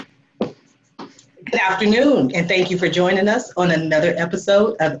Good afternoon, and thank you for joining us on another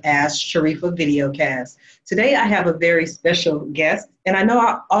episode of Ask Sharifa Videocast. Today, I have a very special guest, and I know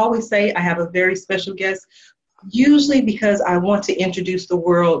I always say I have a very special guest, usually because I want to introduce the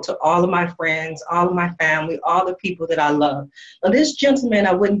world to all of my friends, all of my family, all the people that I love. Now, this gentleman,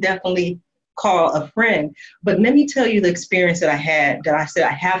 I wouldn't definitely call a friend, but let me tell you the experience that I had that I said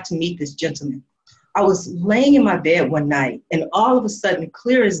I have to meet this gentleman. I was laying in my bed one night, and all of a sudden,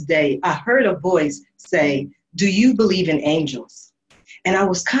 clear as day, I heard a voice say, "Do you believe in angels?" And I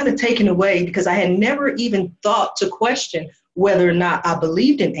was kind of taken away because I had never even thought to question whether or not I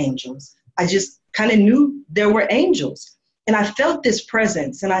believed in angels. I just kind of knew there were angels. And I felt this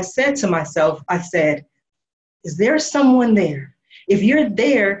presence, and I said to myself, I said, "Is there someone there? If you're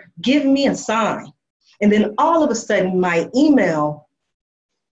there, give me a sign." And then all of a sudden, my email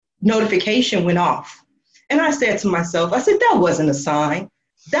notification went off. And I said to myself, I said, that wasn't a sign.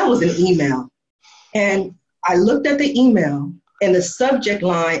 That was an email. And I looked at the email, and the subject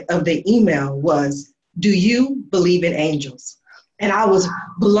line of the email was, "Do you believe in angels?" And I was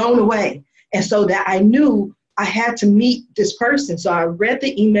blown away. And so that I knew I had to meet this person. So I read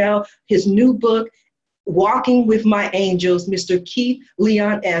the email, his new book, Walking with My Angels, Mr. Keith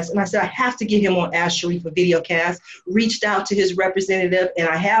Leon S. And I said, I have to get him on Ask Sharifa Videocast. Reached out to his representative, and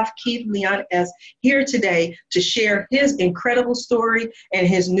I have Keith Leon S. here today to share his incredible story and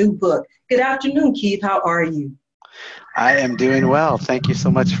his new book. Good afternoon, Keith. How are you? I am doing well. Thank you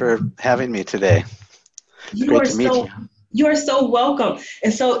so much for having me today. It's You great are to meet so you. you are so welcome.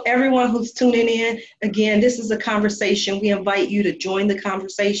 And so everyone who's tuning in, again, this is a conversation. We invite you to join the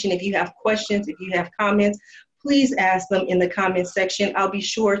conversation. If you have questions, if you have comments, please ask them in the comment section. I'll be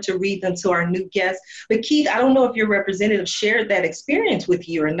sure to read them to our new guests. But Keith, I don't know if your representative shared that experience with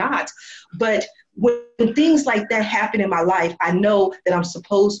you or not, but when things like that happen in my life, I know that I'm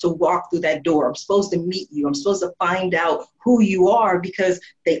supposed to walk through that door. I'm supposed to meet you. I'm supposed to find out who you are because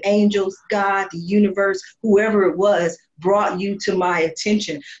the angels, God, the universe, whoever it was, brought you to my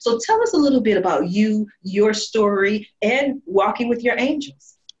attention. So tell us a little bit about you, your story, and walking with your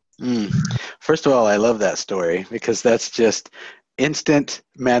angels. Mm. First of all, I love that story because that's just instant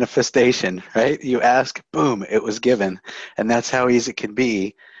manifestation, right? You ask, boom, it was given. And that's how easy it can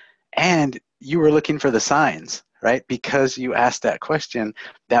be. And you were looking for the signs, right? Because you asked that question,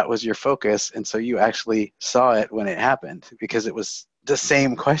 that was your focus. And so you actually saw it when it happened because it was the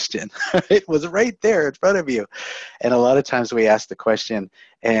same question. It was right there in front of you. And a lot of times we ask the question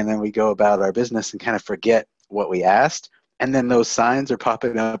and then we go about our business and kind of forget what we asked. And then those signs are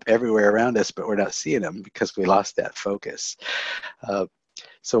popping up everywhere around us, but we're not seeing them because we lost that focus. Uh,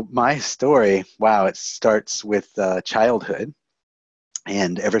 so my story, wow, it starts with childhood.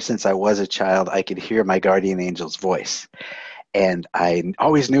 And ever since I was a child, I could hear my guardian angel's voice. And I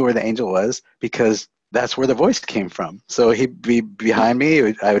always knew where the angel was because that's where the voice came from. So he'd be behind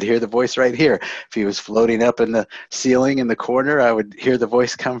me. I would hear the voice right here. If he was floating up in the ceiling in the corner, I would hear the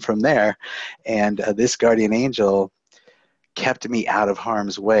voice come from there. And this guardian angel kept me out of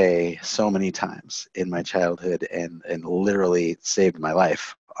harm's way so many times in my childhood and literally saved my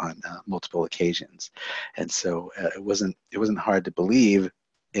life on multiple occasions. And so it wasn't hard to believe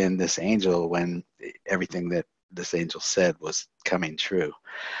in this angel when everything that this angel said was coming true.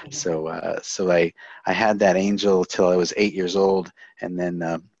 So I had that angel till I was 8 years old, and then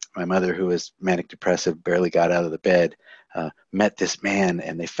my mother, who was manic depressive, barely got out of the bed, met this man,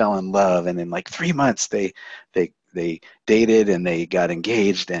 and they fell in love. And in like 3 months, they dated and they got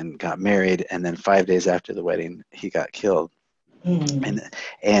engaged and got married. And then 5 days after the wedding, he got killed. Mm.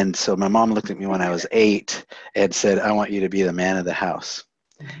 And so my mom looked at me when I was 8 and said, "I want you to be the man of the house."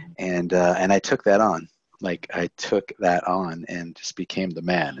 And I took that on. Like I took that on and just became the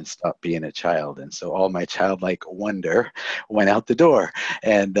man and stopped being a child. And so all my childlike wonder went out the door.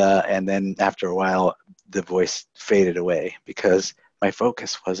 And then after a while, the voice faded away because my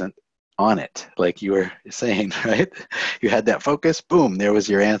focus wasn't on it, like you were saying, right? You had that focus, boom, there was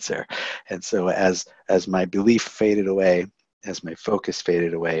your answer. And so as my belief faded away, as my focus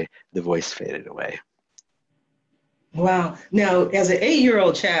faded away, the voice faded away. Wow. Now, as an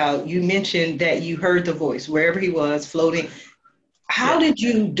 8-year-old child, you mentioned that you heard the voice wherever he was floating. How Yeah. did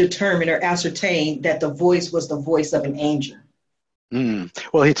you determine or ascertain that the voice was the voice of an angel?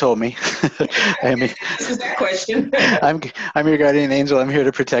 Well, he told me. I mean, This is that question. I'm I'm your guardian angel. I'm here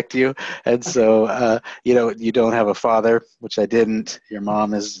to protect you. And so, you don't have a father, which I didn't. Your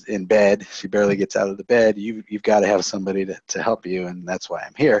mom is in bed. She barely gets out of the bed. You've got to have somebody to help you, and that's why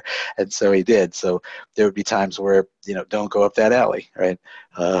I'm here. And so he did. So there would be times where, don't go up that alley, right?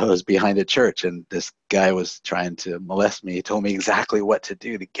 I was behind a church, and this guy was trying to molest me. He told me exactly what to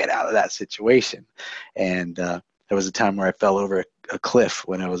do to get out of that situation. And there was a time where I fell over a cliff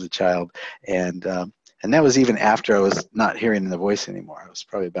when I was a child, and that was even after I was not hearing the voice anymore. I was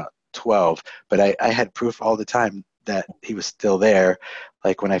probably about 12, but I had proof all the time that he was still there.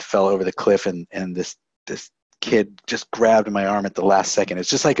 Like when I fell over the cliff, and this kid just grabbed my arm at the last second. It's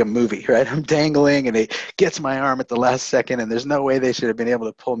just like a movie, right? I'm dangling, and he gets my arm at the last second, and there's no way they should have been able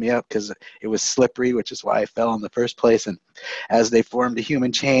to pull me up because it was slippery, which is why I fell in the first place. And as they formed a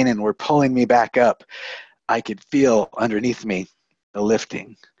human chain and were pulling me back up, I could feel underneath me the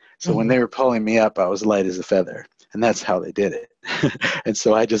lifting. So when they were pulling me up, I was light as a feather, and that's how they did it. And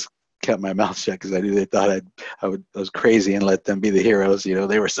so I just kept my mouth shut because I knew they thought I was crazy, and let them be the heroes.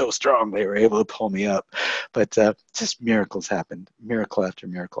 They were so strong, they were able to pull me up. But just miracles happened, miracle after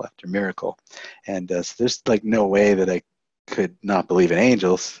miracle after miracle. And so there's like no way that I could not believe in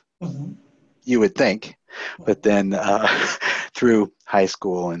angels. You would think. But then through high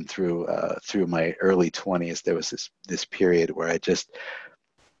school and through my early 20s, there was this period where I just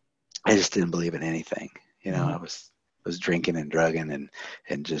didn't believe in anything. I was drinking and drugging,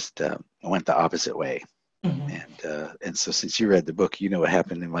 and just I went the opposite way. And so since you read the book, you know what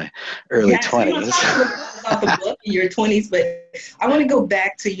happened in my early 20s. About the book in your 20s, but I want to go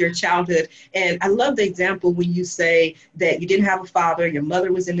back to your childhood. And I love the example when you say that you didn't have a father, your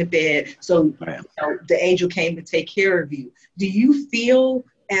mother was in the bed, so the angel came to take care of you. Do you feel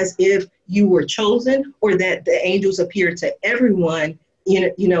as if you were chosen, or that the angels appear to everyone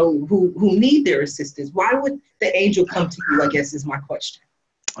who need their assistance? Why would the angel come to you, I guess, is my question.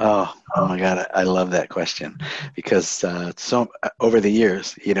 Oh my God, I love that question, because so over the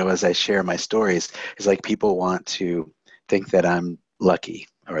years, as I share my stories, it's like people want to think that I'm lucky,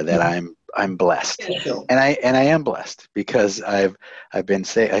 or that I'm blessed, and I am blessed, because I've been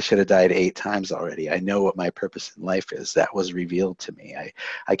saying I should have died 8 times already. I know what my purpose in life is. That was revealed to me.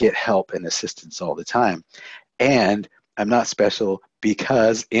 I get help and assistance all the time, and I'm not special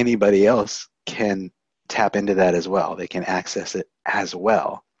because anybody else can tap into that as well. They can access it as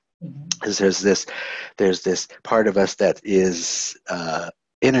well. Because there's this part of us that is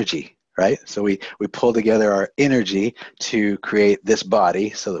energy, right? So we pull together our energy to create this body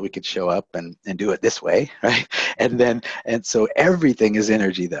so that we could show up and do it this way, right? And so everything is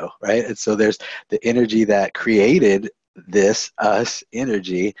energy, though, right? And so there's the energy that created this us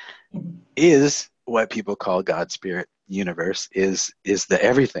energy is what people call God, spirit, universe, is the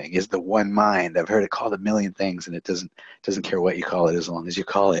everything, is the one mind. I've heard it called a million things, and it doesn't care what you call it as long as you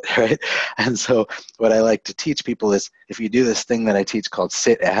call it, right? And so what I like to teach people is, if you do this thing that I teach called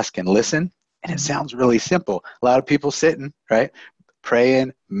sit, ask, and listen, and it sounds really simple. A lot of people sitting, right?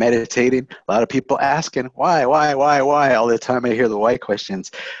 Praying, meditating, a lot of people asking why all the time. I hear the why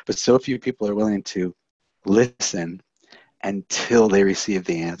questions, but so few people are willing to listen until they receive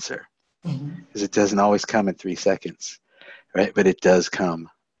the answer. Because it doesn't always come in 3 seconds, right? But it does come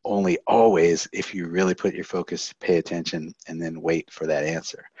only always if you really put your focus, pay attention, and then wait for that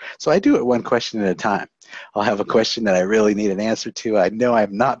answer. So I do it one question at a time. I'll have a question that I really need an answer to. I know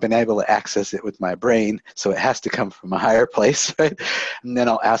I've not been able to access it with my brain, so it has to come from a higher place, right? And then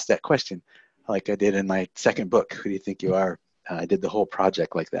I'll ask that question, like I did in my second book, Who Do You Think You Are? I did the whole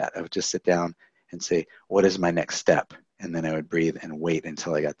project like that. I would just sit down and say, what is my next step? And then I would breathe and wait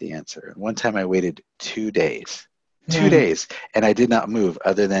until I got the answer. And one time I waited 2 days, 2 days, and I did not move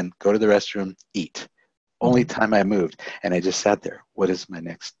other than go to the restroom, eat. Only time I moved. And I just sat there. What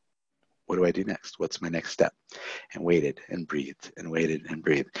do I do next? What's my next step? And waited and breathed and waited and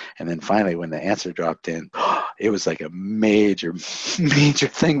breathed. And then finally, when the answer dropped in, it was like a major, major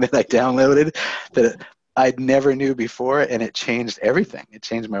thing that I downloaded that I'd never knew before, and it changed everything. It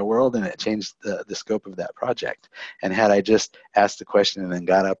changed my world, and it changed the scope of that project. And had I just asked the question and then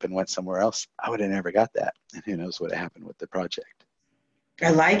got up and went somewhere else, I would have never got that. And who knows what happened with the project. I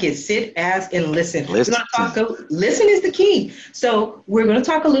like it. Sit, ask, and listen. Listen. Listen is the key. So we're going to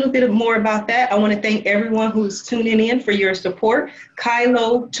talk a little bit more about that. I want to thank everyone who's tuning in for your support.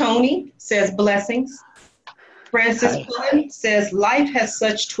 Kylo Tony says blessings. Francis Pullen says life has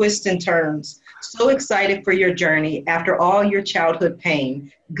such twists and turns. So excited for your journey after all your childhood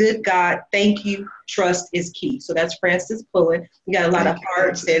pain. Good God, thank you. Trust is key. So that's Francis Pullen. We got a lot of Thank you,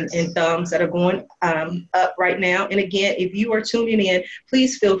 hearts Francis. and thumbs that are going up right now. And again, if you are tuning in,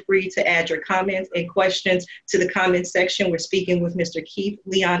 please feel free to add your comments and questions to the comment section. We're speaking with Mr. Keith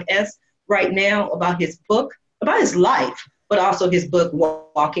Leon S. right now about his book, about his life, but also his book,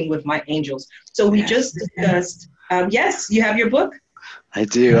 Walking with My Angels. So we just discussed, yes, you have your book? I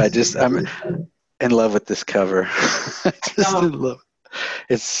do. I'm in love with this cover. Just in love.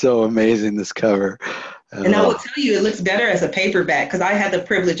 It's so amazing, this cover. And I will tell you, it looks better as a paperback because I had the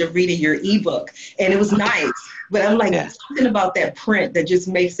privilege of reading your ebook and it was nice. But I'm like, something about that print that just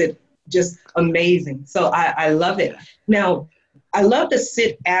makes it just amazing. So I love it. Now, I love to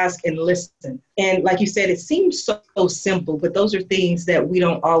sit, ask, and listen. And like you said, it seems so simple, but those are things that we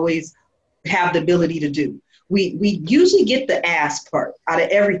don't always have the ability to do. We usually get the ask part out of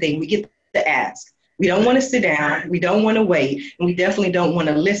everything. We get the ask. We don't want to sit down. We don't want to wait. And we definitely don't want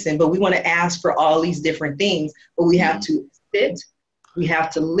to listen, but we want to ask for all these different things. But we have to sit, we have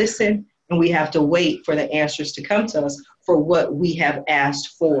to listen, and we have to wait for the answers to come to us for what we have asked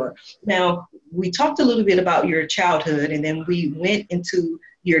for. Now, we talked a little bit about your childhood, and then we went into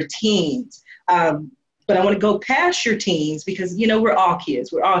your teens. But I want to go past your teens because, you know, we're all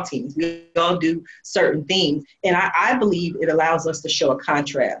kids. We're all teens. We all do certain things. And I believe it allows us to show a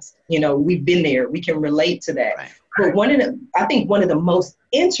contrast. You know, we've been there. We can relate to that. Right. But I think one of the most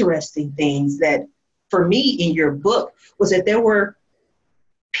interesting things that for me in your book was that there were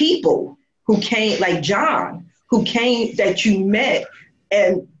people who came, like John, who came that you met.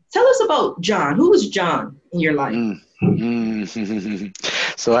 And tell us about John. Who was John in your life?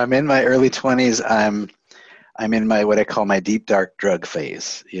 So I'm in my early 20s. I'm in my what I call my deep dark drug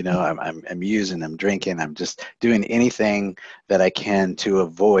phase. You know, I'm using, I'm drinking, I'm just doing anything that I can to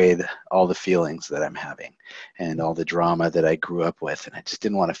avoid all the feelings that I'm having and all the drama that I grew up with, and I just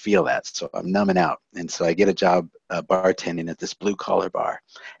didn't want to feel that. So I'm numbing out, and so I get a job bartending at this blue collar bar.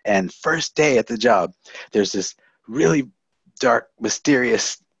 And first day at the job, there's this really dark,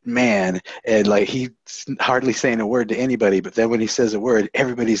 mysterious man, and like he's hardly saying a word to anybody, but then when he says a word,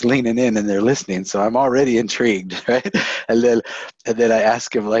 everybody's leaning in and they're listening. So I'm already intrigued, right? And then I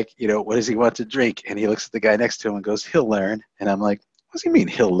ask him, like, you know, what does he want to drink? And he looks at the guy next to him and goes, he'll learn. And I'm like, what does he mean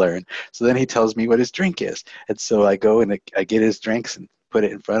he'll learn? So then he tells me what his drink is, and so I go and I get his drinks and put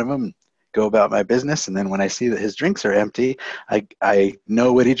it in front of him, go about my business. And then when I see that his drinks are empty, I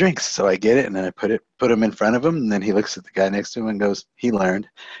know what he drinks. So I get it, and then I put him in front of him, and then he looks at the guy next to him and goes, he learned.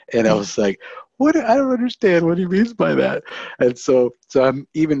 And I was like, what? I don't understand what he means by that. And so I'm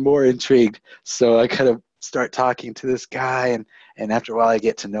even more intrigued. So I kind of start talking to this guy, and after a while I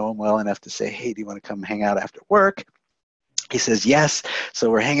get to know him well enough to say, hey, do you want to come hang out after work? He says yes. So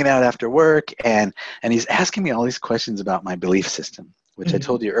we're hanging out after work, and he's asking me all these questions about my belief system, which I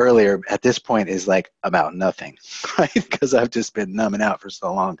told you earlier at this point is like about nothing, right? Because I've just been numbing out for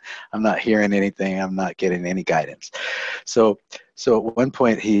so long. I'm not hearing anything. I'm not getting any guidance. So at one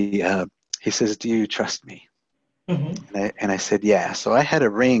point he says, do you trust me? And I said, yeah. So I had a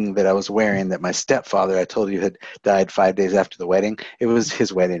ring that I was wearing that my stepfather, I told you, had died 5 days after the wedding. It was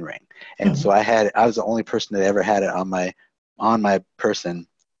his wedding ring. And so I was the only person that ever had it on my person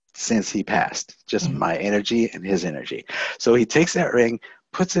since he passed, just my energy and his energy. So he takes that ring,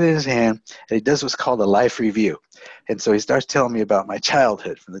 puts it in his hand, and he does what's called a life review. And so he starts telling me about my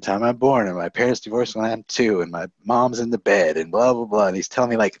childhood from the time I'm born, and my parents divorced when I'm 2, and my mom's in the bed, and blah, blah, blah. And he's telling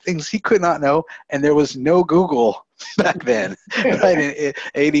me like things he could not know, and there was no Google back then, right? In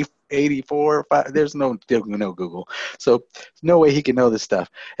 84, 5, there's no Google. So there's no way he can know this stuff.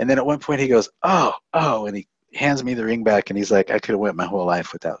 And then at one point he goes, oh, and he hands me the ring back, and he's like, I could have went my whole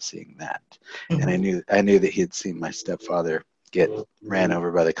life without seeing that. And I knew that he had seen my stepfather get ran over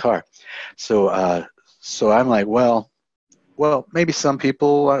by the car. So I'm like, well, maybe some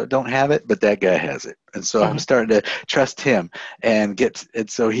people don't have it, but that guy has it. And so I'm starting to trust him, and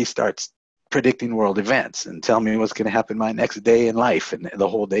so he starts predicting world events and tell me what's going to happen my next day in life, and the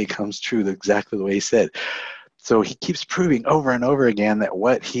whole day comes true exactly the way he said. So he keeps proving over and over again that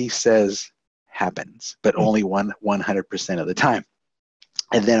what he says happens, but only 100% of the time.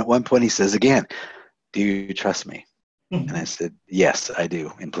 And then at one point he says again, do you trust me? And I said, yes, I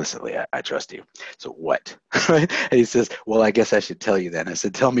do. Implicitly, I trust you. So what? And he says, well, I guess I should tell you then. I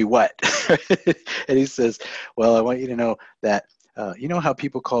said, tell me what? And he says, well, I want you to know that, you know how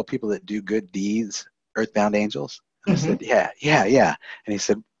people call people that do good deeds earthbound angels? And I said, yeah. And he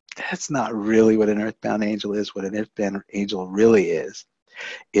said, that's not really what an earthbound angel is. What an earthbound angel really is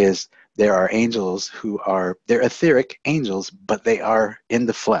there are angels they're etheric angels, but they are in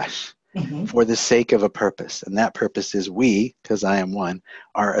the flesh. Mm-hmm. for the sake of a purpose. And that purpose is we, because I am one,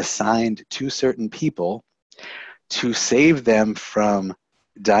 are assigned to certain people to save them from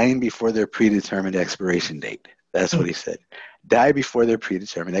dying before their predetermined expiration date. That's what he said. Die before their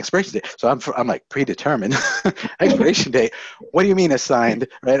predetermined expiration date. So I'm like, predetermined expiration date? What do you mean assigned?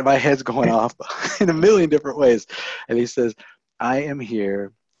 Right? My head's going off in a million different ways. And he says, I am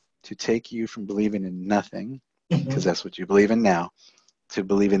here to take you from believing in nothing, because that's what you believe in now, to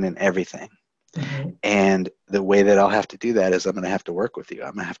believing in everything. Mm-hmm. And the way that I'll have to do that is I'm going to have to work with you.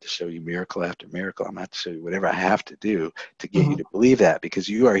 I'm going to have to show you miracle after miracle. I'm going to have to show you whatever I have to do to get you to believe that, because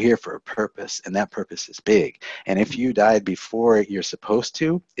you are here for a purpose, and that purpose is big. And if you died before you're supposed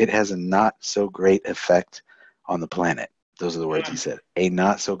to, it has a not so great effect on the planet. Those are the words he said. A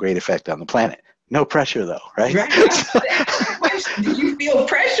not so great effect on the planet. No pressure though, right? Did you feel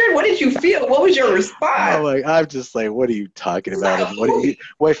pressured? What did you feel? What was your response? Oh my! I'm just like, what are you talking about? And what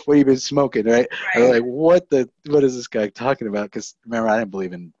have you been smoking, right? Or like, what is this guy talking about? Because remember, I didn't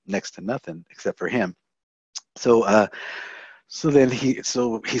believe in next to nothing except for him. So then he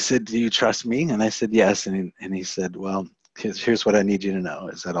said, do you trust me? And I said yes. And he said, well, here's what I need you to know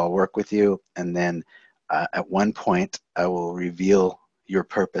is that I'll work with you, and then at one point I will reveal your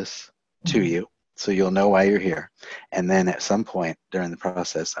purpose to you, so you'll know why you're here. And then at some point during the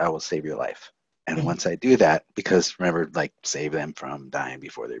process, I will save your life. And once I do that, because remember, like, save them from dying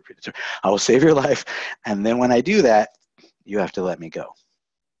before they're predetermined, I will save your life. And then when I do that, you have to let me go.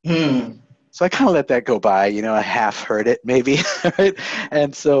 So I kind of let that go by, I half heard it maybe, right?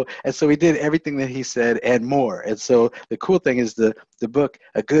 And so we did everything that he said and more. And so the cool thing is the book,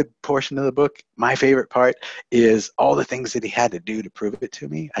 a good portion of the book, my favorite part, is all the things that he had to do to prove it to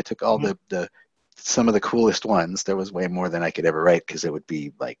me. I took all some of the coolest ones. There was way more than I could ever write, because it would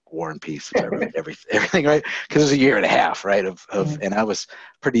be like War and Peace if I wrote everything, right? Because it was a year and a half, right? And I was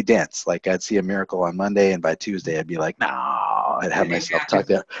pretty dense. Like, I'd see a miracle on Monday, and by Tuesday I'd be like, no, I'd have myself talked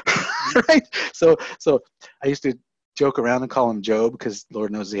out, right? So I used to joke around and call him Job, because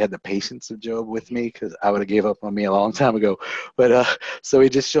Lord knows he had the patience of Job with me, because I would have gave up on me a long time ago. But so he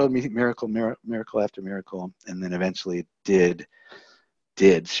just showed me miracle after miracle, and then eventually did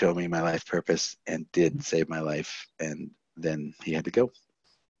show me my life purpose and did save my life, and then he had to go.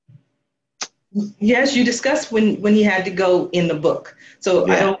 Yes, you discussed when he had to go in the book. So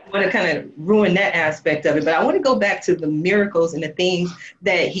yeah. I don't want to kind of ruin that aspect of it, but I want to go back to the miracles and the things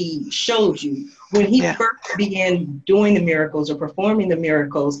that he showed you. When he first began doing the miracles or performing the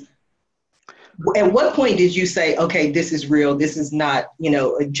miracles, at what point did you say, okay, this is real, this is not,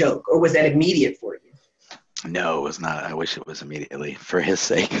 a joke, or was that immediate for you? No, it was not. I wish it was immediately, for his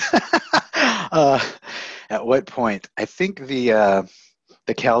sake. At what point? I think the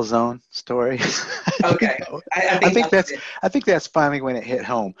calzone story. Okay. I think that's finally when it hit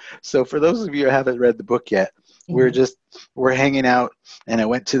home. So for those of you who haven't read the book yet, we're hanging out, and I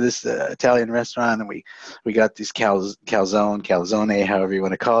went to this Italian restaurant, and we got these calzone, however you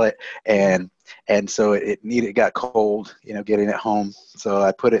want to call it, and so it got cold, getting it home. So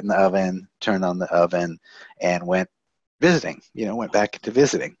I put it in the oven, turned on the oven, and went visiting. Went back to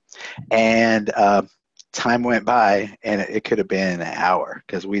visiting, and time went by, and it could have been an hour,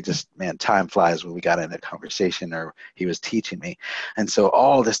 because time flies when we got in a conversation, or he was teaching me. And so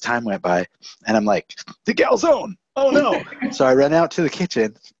all this time went by, and I'm like, the calzone, oh no. So I ran out to the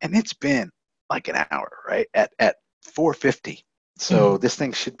kitchen, and it's been like an hour, right? At 4:50. So this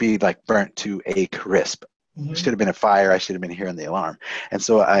thing should be like burnt to a crisp. Should have been a fire. I should have been hearing the alarm. And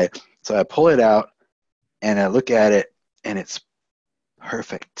so I pull it out, and I look at it, and it's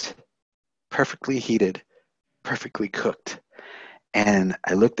perfectly heated, perfectly cooked. And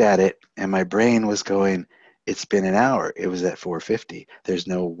I looked at it, and my brain was going, it's been an hour. It was at 4:50. There's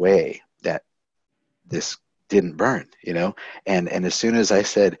no way that this didn't burn, And as soon as I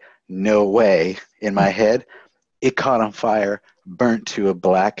said, no way, in my head, it caught on fire, burnt to a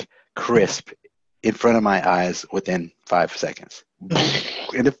black crisp in front of my eyes within 5 seconds.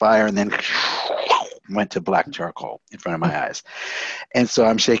 Into fire, and then went to black charcoal in front of my eyes. And so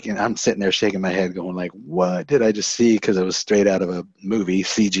I'm sitting there shaking my head, going like, what did I just see? Because it was straight out of a movie,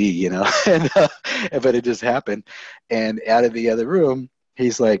 CG, but it just happened. And out of the other room,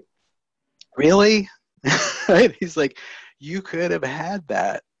 he's like, really? Right? He's like, you could have had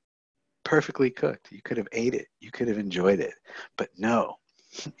that perfectly cooked. You could have ate it. You could have enjoyed it. But no,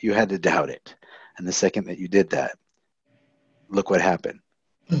 you had to doubt it. And the second that you did that, look what happened.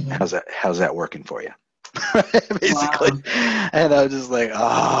 How's that working for you? Basically. Wow. And I was just like,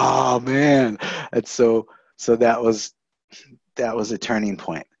 oh man. And so that was a turning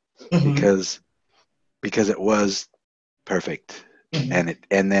point, because it was perfect. Mm-hmm.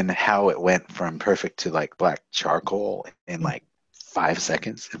 And then how it went from perfect to like black charcoal in like 5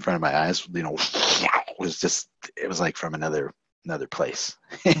 seconds in front of my eyes, was just, it was like from another place,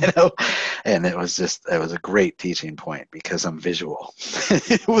 and it was a great teaching point because I'm visual.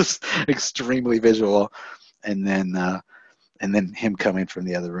 It was extremely visual. And then him coming from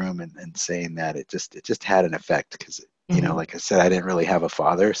the other room and saying that, it just had an effect because, like I said, I didn't really have a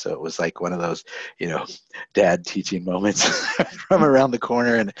father, so it was like one of those, dad teaching moments from around the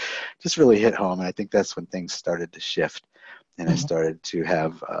corner, and it just really hit home. And I think that's when things started to shift, and I started to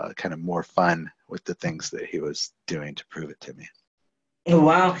have kind of more fun with the things that he was doing to prove it to me. Oh,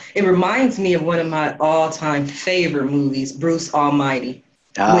 wow. It reminds me of one of my all-time favorite movies, Bruce Almighty,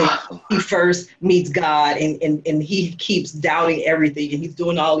 when Ah, he first meets God and he keeps doubting everything and he's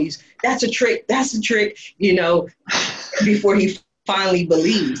doing all these, that's a trick, before he finally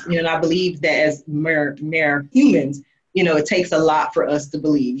believes. And I believe that as mere humans, it takes a lot for us to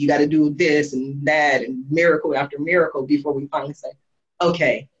believe. You got to do this and that and miracle after miracle before we finally say,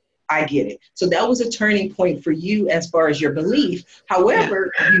 okay, I get it. So that was a turning point for you as far as your belief. yeah.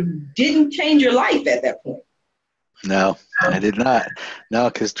 However, you didn't change your life at that point. No, I did not. No,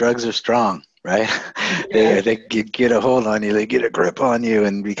 because drugs are strong, right? Yeah. They get a hold on you, they get a grip on you,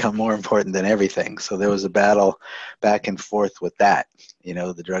 and become more important than everything. So there was a battle back and forth with that.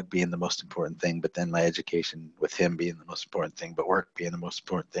 The drug being the most important thing, but then my education with him being the most important thing, but work being the most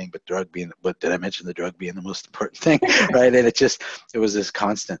important thing, but did I mention the drug being the most important thing, right? And it was this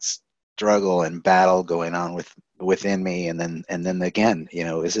constant struggle and battle going on within me, and then again,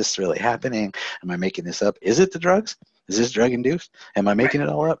 is this really happening? Am I making this up? Is it the drugs? Is this drug induced? Am I making it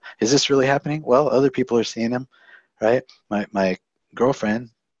all up? Is this really happening? Well, other people are seeing him, right? My girlfriend,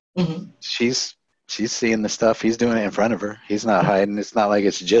 Mm-hmm. she's seeing the stuff. He's doing it in front of her. He's not hiding. It's not like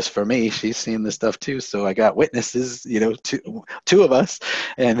it's just for me. She's seeing the stuff too. So I got witnesses, two of us,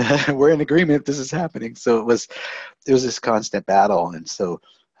 and we're in agreement this is happening. So it was this constant battle, and so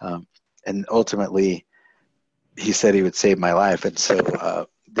and ultimately he said he would save my life, and so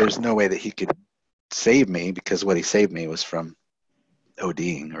there's no way that he could save me, because what he saved me was from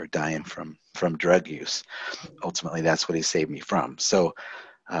ODing or dying from drug use. Ultimately, that's what he saved me from. So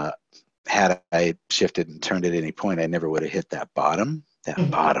had I shifted and turned at any point, I never would have hit that bottom,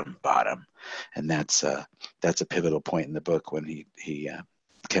 bottom. And that's a pivotal point in the book when he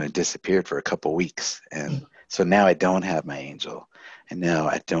kind of disappeared for a couple weeks. And so now I don't have my angel, and now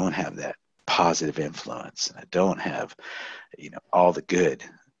I don't have that positive influence, and I don't have all the good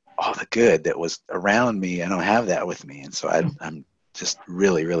that was around me. I don't have that with me, and so I'm just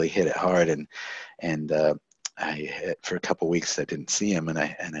really, really hit it hard. And for a couple of weeks I didn't see him, and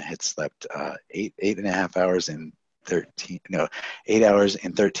I had slept 8.5 hours in 8 hours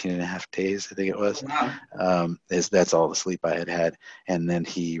in 13 and a half days, I think it was. Wow. That's all the sleep I had. And then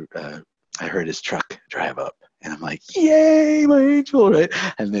I heard his truck drive up, and I'm like, yay, my angel, right?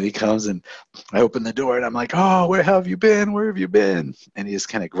 And then he comes, and I open the door, and I'm like, oh, where have you been? Where have you been? And he just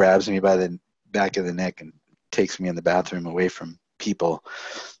kind of grabs me by the back of the neck and takes me in the bathroom away from people,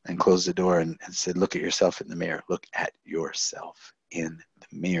 and closed the door, and said, look at yourself in the mirror. Look at yourself in the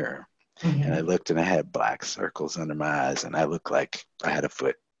mirror. And I looked, and I had black circles under my eyes, and I looked like I had a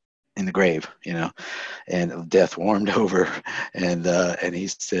foot in the grave, and death warmed over. And he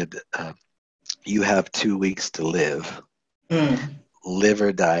said, you have 2 weeks to live. Live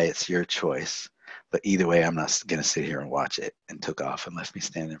or die, it's your choice. But either way, I'm not going to sit here and watch it, and took off and left me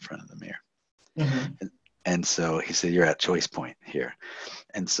standing in front of the mirror. And so he said, you're at choice point here.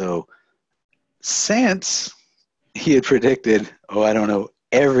 And so since he had predicted, I don't know,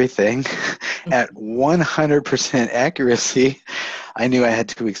 everything at 100% accuracy, I knew I had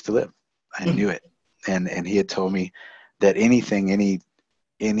 2 weeks to live. I knew it. And he had told me that anything, any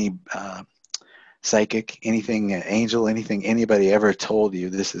psychic, anything angel, anything anybody ever told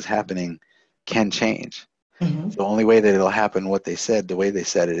you this is happening can change. The only way that it'll happen, the way they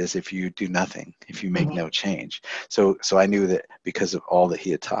said it, is if you do nothing, if you make no change. So I knew that because of all that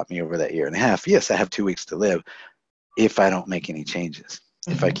he had taught me over that year and a half, yes, I have 2 weeks to live if I don't make any changes.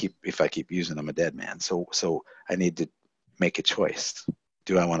 If I keep using, I'm a dead man. So I need to make a choice.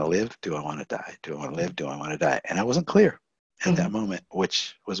 Do I want to live? Do I want to die? Do I want to live? Do I want to die? And I wasn't clear at that moment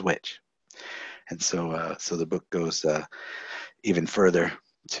which was which. And so the book goes even further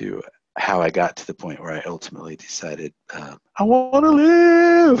to how I got to the point where I ultimately decided I want to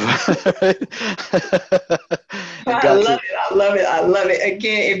live. I love it. I love it. I love it.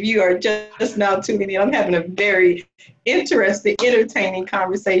 Again, if you are just now tuning in, I'm having a very interesting, entertaining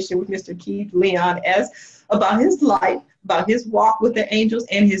conversation with Mr. Keith Leon S. about his life, about his walk with the angels,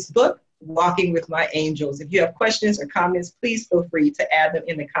 and his book, Walking with My Angels. If you have questions or comments, please feel free to add them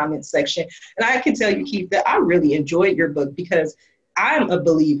in the comments section. And I can tell you, Keith, that I really enjoyed your book because I'm a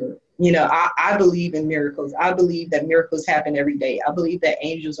believer. You know, I believe in miracles. I believe that miracles happen every day. I believe that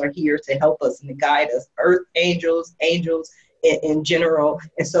angels are here to help us and to guide us. Earth angels, angels in general.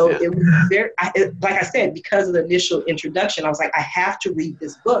 And so it was very, like I said, because of the initial introduction, I was like, I have to read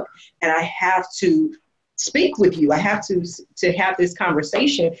this book and I have to speak with you. I have to have this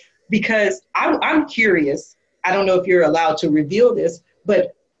conversation because I'm curious. I don't know if you're allowed to reveal this,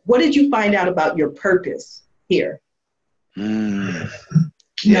 but what did you find out about your purpose here? Yeah.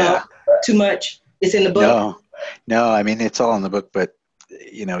 No, too much. It's in the book. No. I mean, it's all in the book, but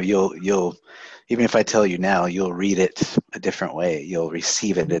you know, you'll even if I tell you now, you'll read it a different way. You'll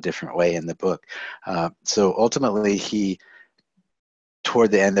receive it a different way in the book. So ultimately, he,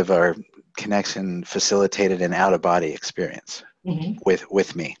 toward the end of our connection, facilitated an out-of-body experience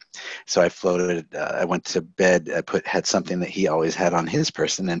with me. So I floated. I went to bed. Had something that he always had on his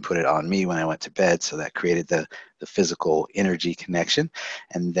person and put it on me when I went to bed. So that created the physical energy connection.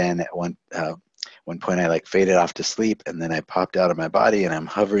 And then at one point I like faded off to sleep, and then I popped out of my body and I'm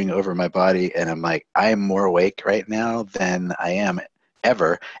hovering over my body and I'm like, I am more awake right now than I am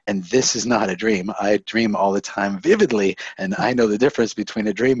ever, and this is not a dream. I dream all the time vividly, and I know the difference between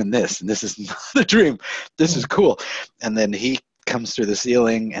a dream and this is not a dream. This is cool. And then he comes through the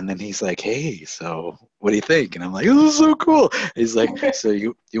ceiling and then he's like, hey, so what do you think? And I'm like, this is so cool. He's like, so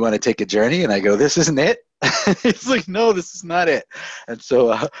you want to take a journey? And I go, this isn't it. He's like, no, this is not it. And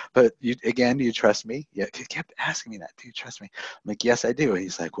so but you trust me? Yeah, he kept asking me that. Do you trust me? I'm like, yes, I do. And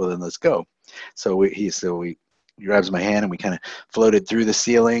he's like, well, then let's go. So he grabs my hand and we kind of floated through the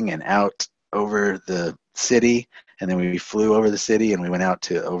ceiling and out over the city. And then we flew over the city and we went out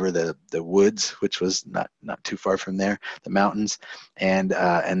to over the woods, which was not too far from there, the mountains. And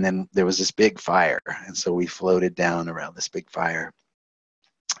then there was this big fire. And so we floated down around this big fire,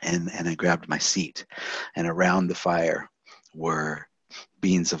 and I grabbed my seat, and around the fire were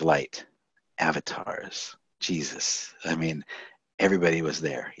beings of light, avatars, Jesus. I mean, everybody was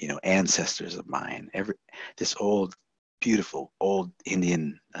there, you know, ancestors of mine, this old, beautiful, old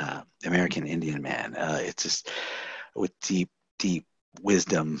Indian, American Indian man. It's just with deep, deep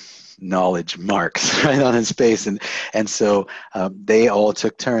wisdom, knowledge marks right on his face. And so they all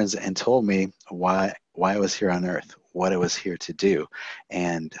took turns and told me why I was here on earth, what I was here to do.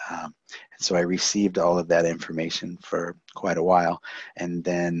 And so I received all of that information for quite a while. And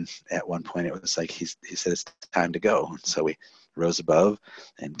then at one point it was like, he said, it's time to go. And so we rose above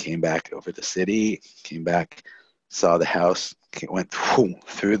and came back over the city, came back, saw the house, went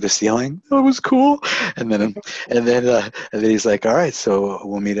through the ceiling. That was cool. And then he's like, all right, so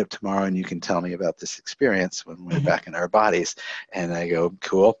we'll meet up tomorrow and you can tell me about this experience when we're back in our bodies. And I go,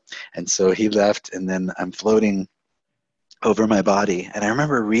 cool. And so he left, and then I'm floating over my body. And I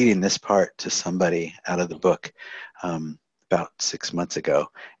remember reading this part to somebody out of the book about 6 months ago,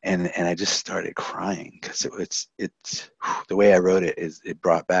 and I just started crying because it's the way I wrote it is it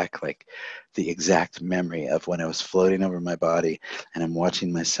brought back like the exact memory of when I was floating over my body and I'm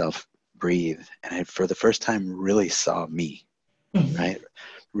watching myself breathe, and I for the first time really saw me, right?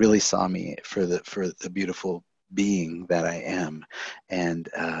 Really saw me for the beautiful being that I am, and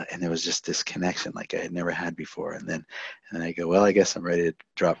there was just this connection like I had never had before. And then I go, well, I guess I'm ready to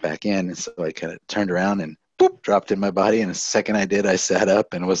drop back in. And so I kind of turned around and boop, dropped in my body. And the second I did, I sat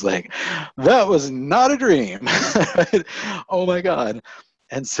up and was like, that was not a dream. Oh my God.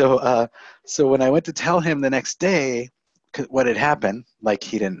 And so when I went to tell him the next day what had happened, like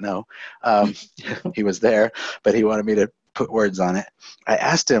he didn't know, he was there, but he wanted me to put words on it. I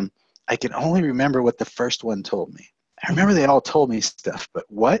asked him, I can only remember what the first one told me. I remember they all told me stuff, but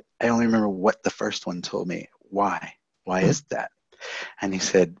what? I only remember what the first one told me. Why? Why is that? And he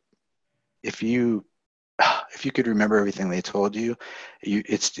said, if you could remember everything they told you,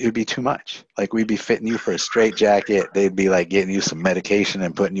 it would be too much. Like we'd be fitting you for a straight jacket. They'd be like getting you some medication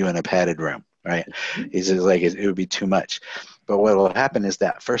and putting you in a padded room, right? He says like it would be too much. But what will happen is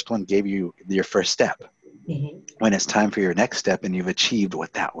that first one gave you your first step. When it's time for your next step and you've achieved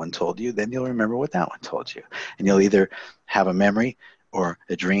what that one told you, then you'll remember what that one told you. And you'll either have a memory or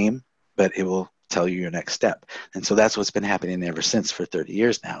a dream, but it will tell you your next step. And so that's what's been happening ever since for 30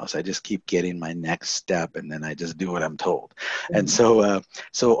 years now, is I just keep getting my next step and then I just do what I'm told. And so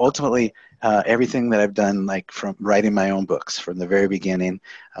ultimately, everything that I've done, like from writing my own books from the very beginning,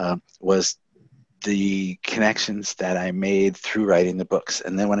 was the connections that I made through writing the books.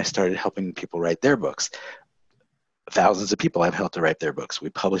 And then when I started helping people write their books, thousands of people I've helped to write their books. We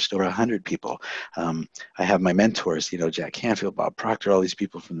published over 100 people. I have my mentors, Jack Canfield, Bob Proctor, all these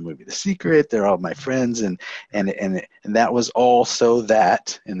people from the movie The Secret. They're all my friends, and that was all so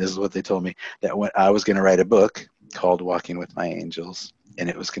that, and this is what they told me, that when I was going to write a book called Walking with My Angels, and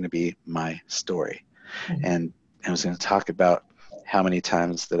it was going to be my story, and I was going to talk about how many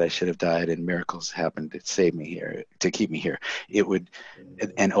times that I should have died and miracles happened to save me here, to keep me here.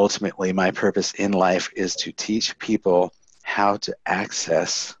 And ultimately my purpose in life is to teach people how to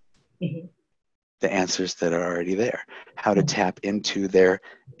access the answers that are already there, how to tap into their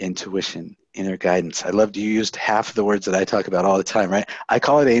intuition, inner guidance. I loved you used half of the words that I talk about all the time, right? I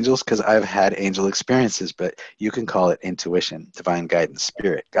call it angels because I've had angel experiences, but you can call it intuition, divine guidance,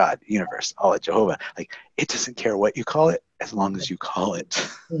 spirit, God, universe, all it, Jehovah. Like, it doesn't care what you call it as long as you call it,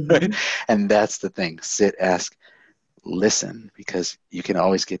 right? And that's the thing. Sit, ask, listen, because you can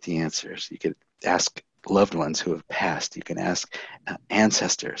always get the answers. You can ask loved ones who have passed. You can ask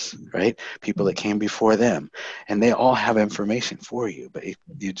ancestors, right? People that came before them, and they all have information for you. But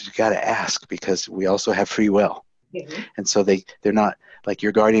you just got to ask, because we also have free will, and so they're not like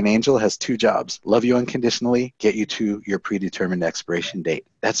your guardian angel has two jobs: love you unconditionally, get you to your predetermined expiration date.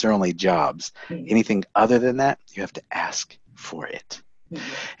 That's their only jobs. Anything other than that, you have to ask for it.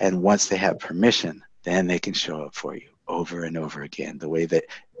 And once they have permission, then they can show up for you over and over again, the way that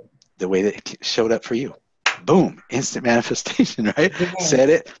it showed up for you. Boom, instant manifestation, right? Said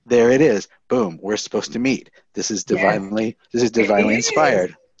it, there it is. Boom, we're supposed to meet. This is divinely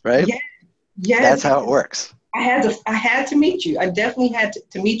inspired, right? Yes. That's how it works. I had to meet you. I definitely had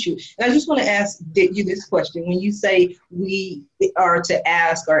to meet you. And I just want to ask you this question. When you say we are to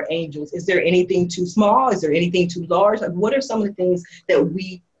ask our angels, is there anything too small? Is there anything too large? Like, what are some of the things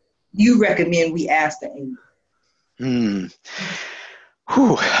that you recommend we ask the angels?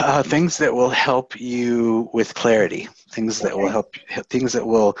 Things that will help you with clarity, things that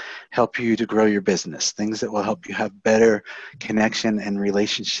will help you to grow your business, things that will help you have better connection and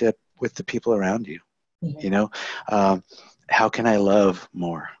relationship with the people around you. How can I love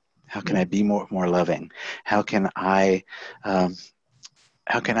more? How can I be more loving? How can I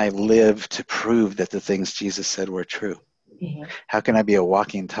live to prove that the things Jesus said were true? How can I be a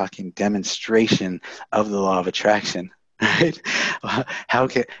walking, talking demonstration of the law of attraction? Right? How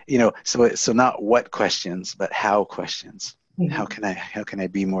can so not what questions, but how questions. How can I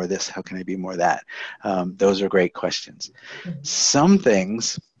be more this? How can I be more that? Those are great questions. Some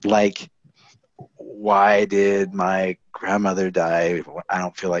things, like, why did my grandmother die? I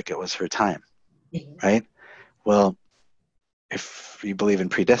don't feel like it was her time, right? Well, if you believe in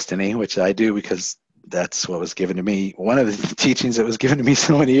predestiny, which I do because that's what was given to me. One of the teachings that was given to me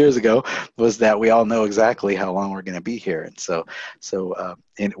so many years ago was that we all know exactly how long we're going to be here. And so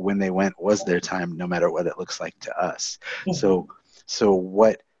when they went was their time, no matter what it looks like to us. So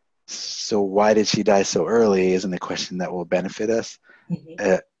why did she die so early isn't a question that will benefit us,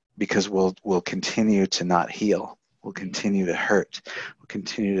 because we'll continue to not heal. We'll continue to hurt. We'll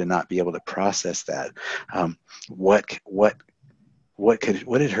continue to not be able to process that. What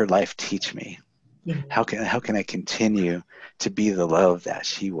did her life teach me? How can I continue to be the love that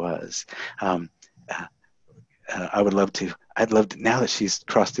she was? I'd love to, now that she's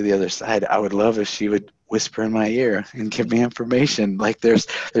crossed to the other side, I would love if she would whisper in my ear and give me information. Like, there's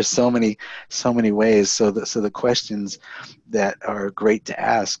so many ways. So the questions that are great to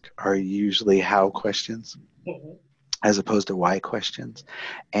ask are usually how questions, as opposed to why questions,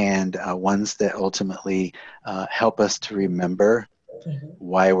 and ones that ultimately help us to remember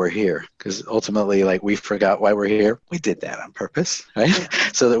why we're here. Because ultimately, like, we forgot why we're here. We did that on purpose, right?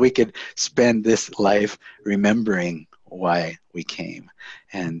 So that we could spend this life remembering why we came.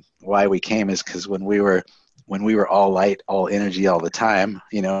 And why we came is because when we were all light, all energy all the time,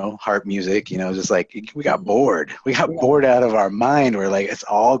 harp music, just like, we got bored. We got bored out of our mind. We're like, it's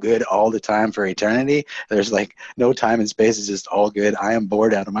all good all the time for eternity. There's like no time and space. It's just all good. I am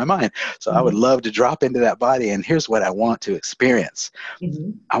bored out of my mind. So I would love to drop into that body. And here's what I want to experience.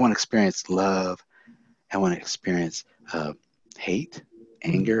 I want to experience love. I want to experience hate,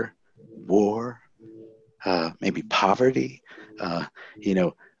 anger, war, maybe poverty,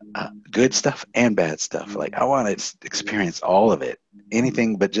 good stuff and bad stuff. Like, I want to experience all of it,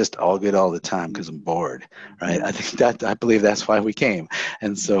 anything but just all good all the time, because I'm bored, right? I believe that's why we came.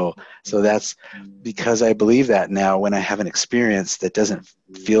 And so that's because I believe that now, when I have an experience that doesn't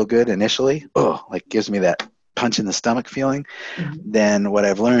feel good initially, like gives me that punch in the stomach feeling, then what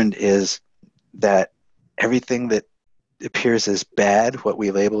I've learned is that everything that appears as bad, what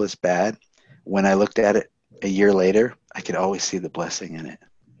we label as bad, when I looked at it a year later, I could always see the blessing in it.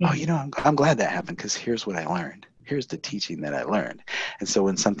 I'm glad that happened, because here's what I learned. here's the teaching that I learned. And so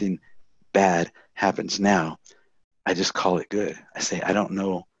when something bad happens now, I just call it good. I say, I don't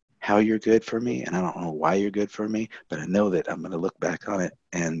know how you're good for me, and I don't know why you're good for me, but I know that I'm going to look back on it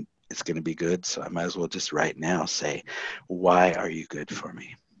and it's going to be good. So I might as well just right now say, why are you good for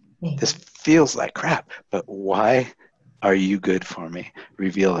me? This feels like crap, but why are you good for me?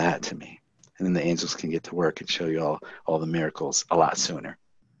 Reveal that to me. And then the angels can get to work and show you all the miracles a lot sooner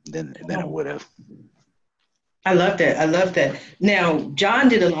than it would have. I love that. I love that. Now, John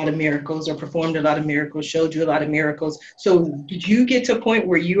did a lot of miracles or performed a lot of miracles, showed you a lot of miracles. So did you get to a point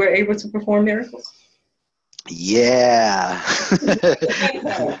where you were able to perform miracles? Yeah.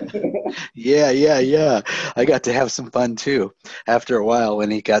 Yeah. I got to have some fun too. After a while, when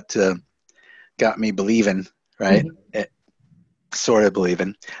he got me believing, right? Mhm. Sort of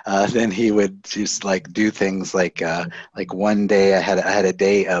believing. Then he would just like do things like one day I had a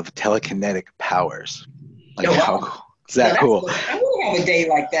day of telekinetic powers. Like Oh, how wow. cool. Is that Now that's cool? good. I want to have a day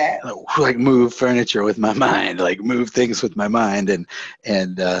like that. Like move furniture with my mind, like move things with my mind, and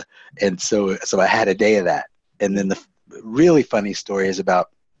so I had a day of that. And then the really funny story is about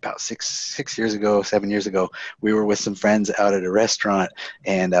 6 years ago, 7 years ago, we were with some friends out at a restaurant,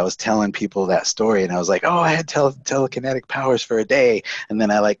 and I was telling people that story, and I was like, oh, I had telekinetic powers for a day. And then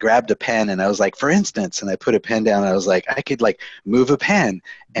I like grabbed a pen, and I was like, for instance, and I put a pen down, and I was like, I could like move a pen,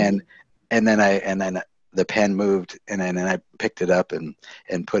 and then the pen moved, and then I picked it up and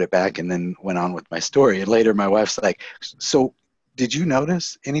put it back, and then went on with my story. And later my wife's like, so did you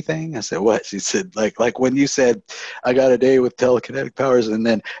notice anything? I said, what? She said, like when you said, I got a day with telekinetic powers, and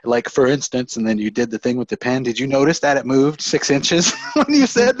then like, for instance, and then you did the thing with the pen. Did you notice that it moved 6 inches when you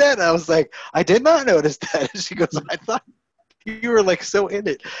said that? And I was like, I did not notice that. And she goes, I thought you were like so in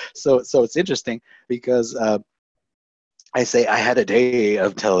it. So it's interesting because I say I had a day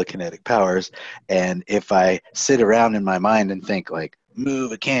of telekinetic powers, and if I sit around in my mind and think like,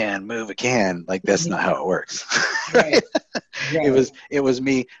 move a can, like that's not how it works. Right, Right? right. It was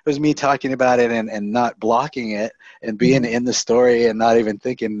me talking about it and not blocking it and being in the story and not even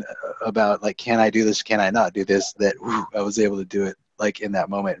thinking about like, can I do this, can I not do this, that I was able to do it like in that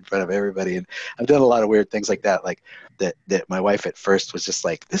moment in front of everybody. And I've done a lot of weird things like that, like that my wife at first was just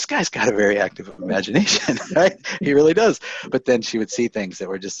like, this guy's got a very active imagination. Right? He really does. But then she would see things that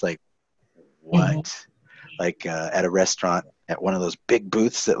were just like, Mhm. what? Like at a restaurant at one of those big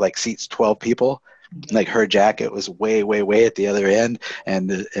booths that like seats 12 people, like her jacket was way at the other end,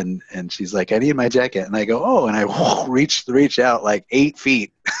 and she's like, I need my jacket, and I go, oh, and I reach out like 8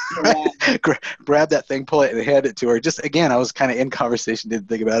 feet, Wow. right? Grab that thing, pull it, and hand it to her. Just again, I was kind of in conversation, didn't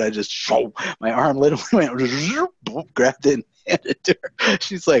think about it. I just my arm literally went, grabbed it and handed it to her.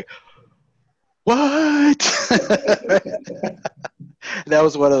 She's like, what? That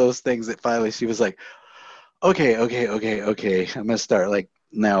was one of those things that finally she was like, okay. I'm gonna start like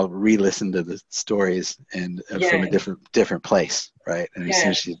now re-listen to the stories and from a Yeah, different place, right? And yeah.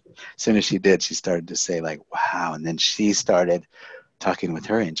 as soon as she did, she started to say like, wow. And then she started talking with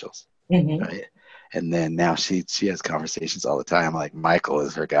her angels, Hmm. right? And then now she has conversations all the time. Like Michael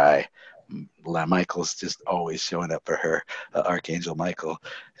is her guy. Michael's just always showing up for her, Archangel Michael,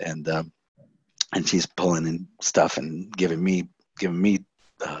 and and she's pulling in stuff and giving me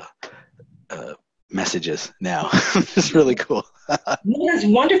uh, uh, messages now. It's really cool. No, that's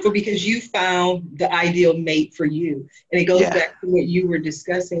wonderful because you found the ideal mate for you. And it goes Yeah, back to what you were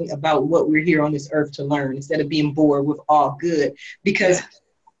discussing about what we're here on this earth to learn instead of being bored with all good. Because, yeah,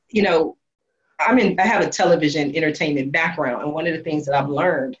 you know, I have a television entertainment background. And one of the things that I've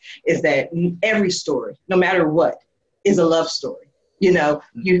learned is that every story, no matter what, is a love story. You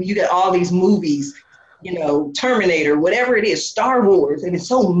get all these movies, Terminator, whatever it is, Star Wars, and it's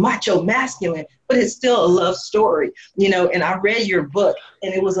so macho masculine, but it's still a love story, and I read your book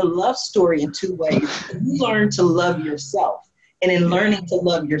and it was a love story in two ways. You learn to love yourself. And in yeah, learning to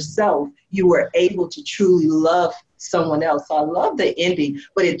love yourself, you were able to truly love someone else. So I love the ending,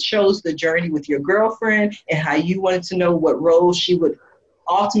 but it shows the journey with your girlfriend and how you wanted to know what role she would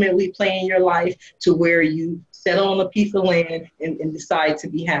ultimately play in your life to where you settle on a piece of land and decide to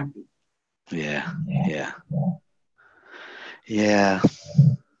be happy. yeah, yeah, yeah.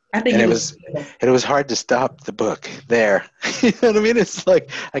 I think And it was. it was hard to stop the book there. You know what I mean? It's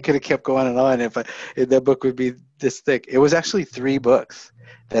like I could have kept going and on if that book would be this thick. It was actually 3 books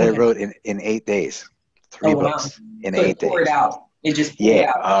that I Okay. wrote in 8 days. Oh Three wow. books in So it eight poured days. out. It just poured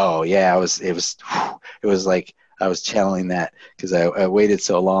Yeah. out. Oh, yeah. It was like I was channeling that because I waited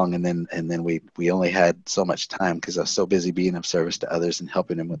so long, and then we only had so much time because I was so busy being of service to others and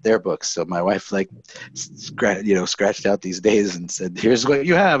helping them with their books. So my wife like scratched out these days and said, "Here's what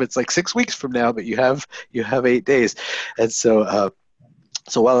you have. It's like 6 weeks from now, but you have 8 days." And so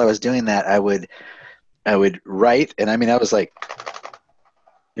while I was doing that, I would write, and I mean I was like,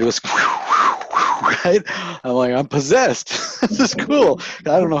 it was right. I'm like, I'm possessed. This is cool.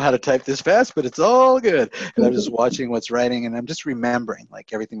 I don't know how to type this fast, but it's all good. And I'm just watching what's writing, and I'm just remembering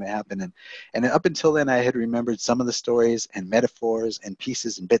like everything that happened. And up until then, I had remembered some of the stories and metaphors and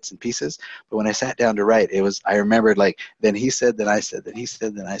pieces and bits and pieces. But when I sat down to write, I remembered like, then he said, then I said, then he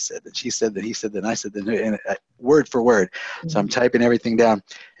said, then I said, then she said, then he said, then I said, then, and word for word. So I'm typing everything down.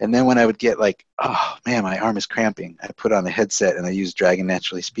 And then when I would get like, oh man, my arm is cramping, I put on the headset and I used Dragon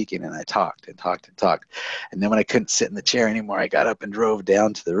Naturally Speaking, and I talked and talked and talked. And then when I couldn't sit in the chair anymore, I got up and drove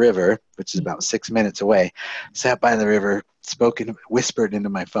down to the river, which is about 6 minutes away, sat by the river, whispered into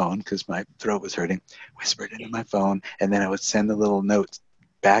my phone because my throat was hurting, whispered into my phone, and then I would send the little notes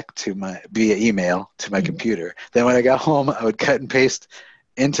back via email to my computer. Then when I got home, I would cut and paste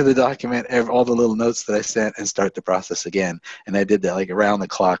into the document all the little notes that I sent and start the process again. And I did that like around the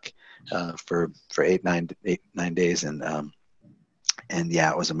clock for 9 days, and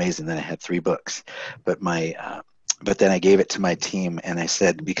yeah, it was amazing. Then I had 3 books, but but then I gave it to my team, and I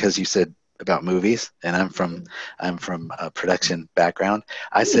said, because you said about movies, and I'm from a production background,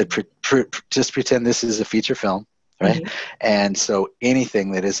 I said just pretend this is a feature film. Right. Mm-hmm. And so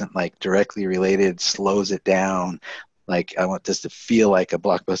anything that isn't like directly related slows it down. Like I want this to feel like a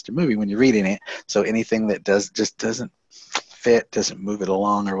blockbuster movie when you're reading it. So anything that just doesn't fit, doesn't move it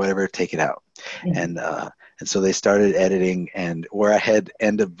along or whatever, take it out. Mm-hmm. And so they started editing, and where I had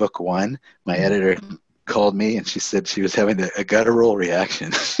end of book 1, my mm-hmm. editor called me and she said she was having a guttural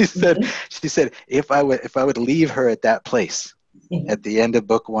reaction. She said if I would leave her at that place, at the end of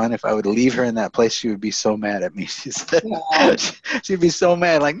book 1, if I would leave her in that place, she would be so mad at me. She said she'd be so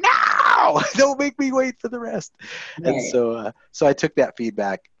mad, like, no, don't make me wait for the rest. Right. And so I took that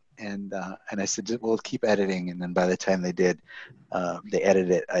feedback, and I said, well, keep editing. And then by the time they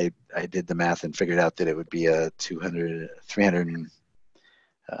edited it, I did the math and figured out that it would be a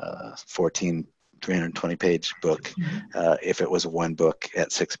 320 page book if it was one book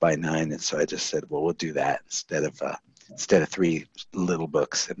at 6 by 9. And so I just said, well, we'll do that instead of 3 little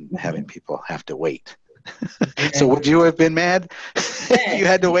books and having people have to wait. So would you have been mad if you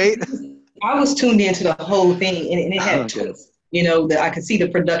had to wait? I was tuned into the whole thing, and it had twists. You know, that I could see the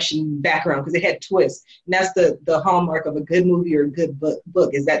production background because it had twists. And that's the hallmark of a good movie or a good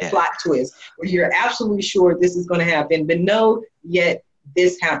book is that plot twist where you're absolutely sure this is going to happen, but no, yet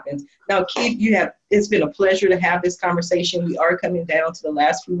this happens. Now, Keith, it's been a pleasure to have this conversation. We are coming down to the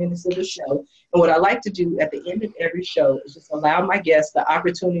last few minutes of the show. And what I like to do at the end of every show is just allow my guests the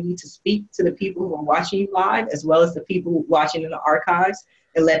opportunity to speak to the people who are watching you live, as well as the people watching in the archives,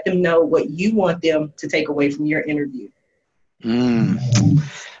 and let them know what you want them to take away from your interview.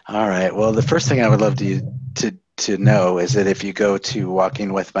 All right. Well, the first thing I would love to know is that if you go to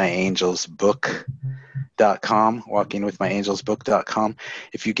walkingwithmyangelsbook.com,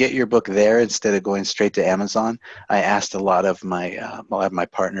 if you get your book there instead of going straight to Amazon, I asked a lot of my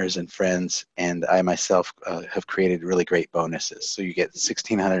partners and friends, and I myself have created really great bonuses. So you get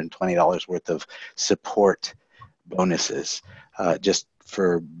 $1,620 worth of support bonuses just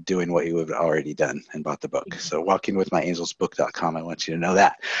for doing what you have already done and bought the book. So walkingwithmyangelsbook.com, I want you to know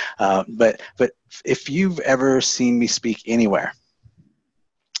that. But if you've ever seen me speak anywhere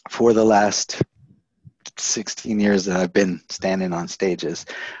for the last 16 years that I've been standing on stages,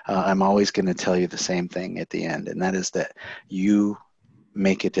 I'm always going to tell you the same thing at the end, and that is that you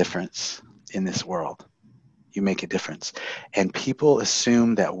make a difference in this world. You make a difference. And people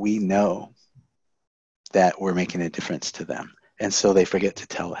assume that we know that we're making a difference to them. And so they forget to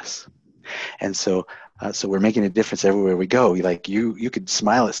tell us. And so we're making a difference everywhere we go. You could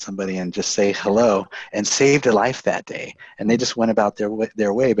smile at somebody and just say hello and saved a life that day. And they just went about their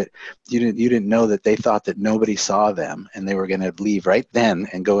way, but you didn't know that they thought that nobody saw them and they were going to leave right then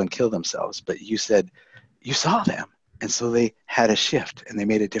and go and kill themselves. But you said you saw them. And so they had a shift and they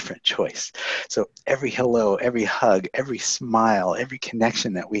made a different choice. So every hello, every hug, every smile, every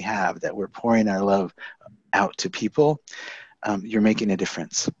connection that we have, that we're pouring our love out to people, you're making a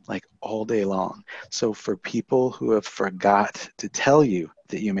difference like all day long. So for people who have forgot to tell you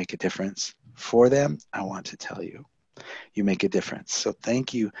that you make a difference, for them, I want to tell you, you make a difference. So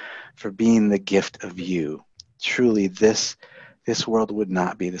thank you for being the gift of you. Truly, this world would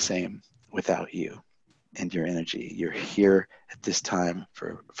not be the same without you. and your energy. You're here at this time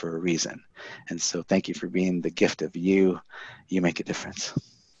for a reason. And so thank you for being the gift of you. You make a difference.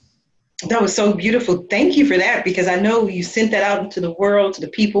 That was so beautiful. Thank you for that, because I know you sent that out into the world, to the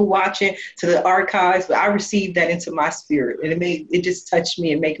people watching, to the archives, but I received that into my spirit, and it just touched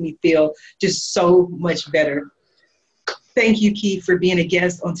me and made me feel just so much better. Thank you, Keith, for being a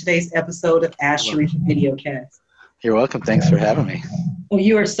guest on today's episode of Ask Sharifa Videocast. You're welcome. Thanks for having me. Well,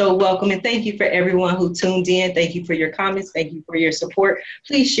 you are so welcome. And thank you for everyone who tuned in. Thank you for your comments. Thank you for your support.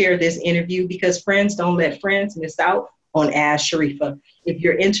 Please share this interview, because friends don't let friends miss out on Ask Sharifa. If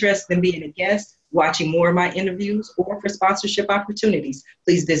you're interested in being a guest, watching more of my interviews, or for sponsorship opportunities,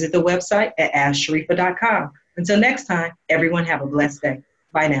 please visit the website at asksharifa.com. Until next time, everyone have a blessed day.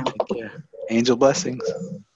 Bye now. Take care. Angel blessings.